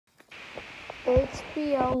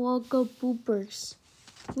HBO logo boopers.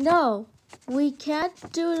 No, we can't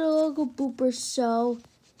do the logo boopers, so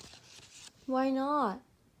why not?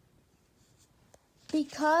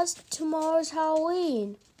 Because tomorrow's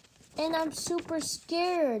Halloween, and I'm super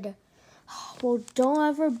scared. Well, don't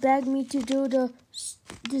ever beg me to do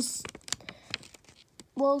this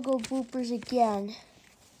logo boopers again.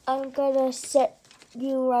 I'm gonna set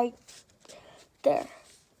you right there.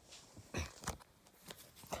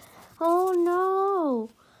 Oh no!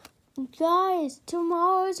 Guys,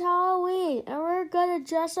 tomorrow's Halloween and we're gonna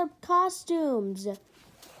dress up costumes.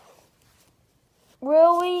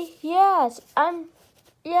 Really? Yes.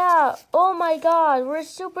 Yeah. Oh my god, we're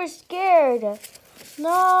super scared.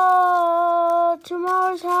 No,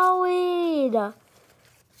 tomorrow's Halloween.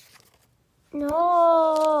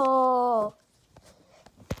 No.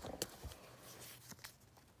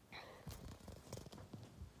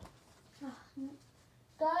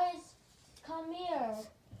 Guys, come here.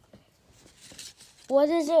 What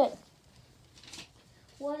is it?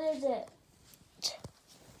 What is it?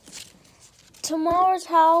 Tomorrow's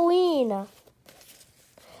Halloween.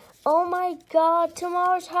 Oh my god,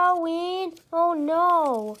 tomorrow's Halloween? Oh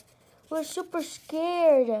no. We're super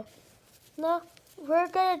scared. No, we're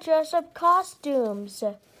gonna dress up costumes.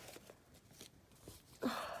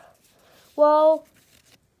 Well,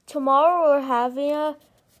 tomorrow we're having a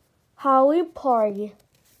Halloween party.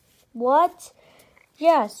 What?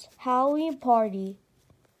 Yes, Halloween party.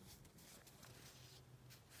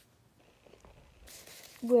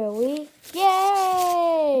 Really?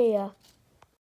 Yay!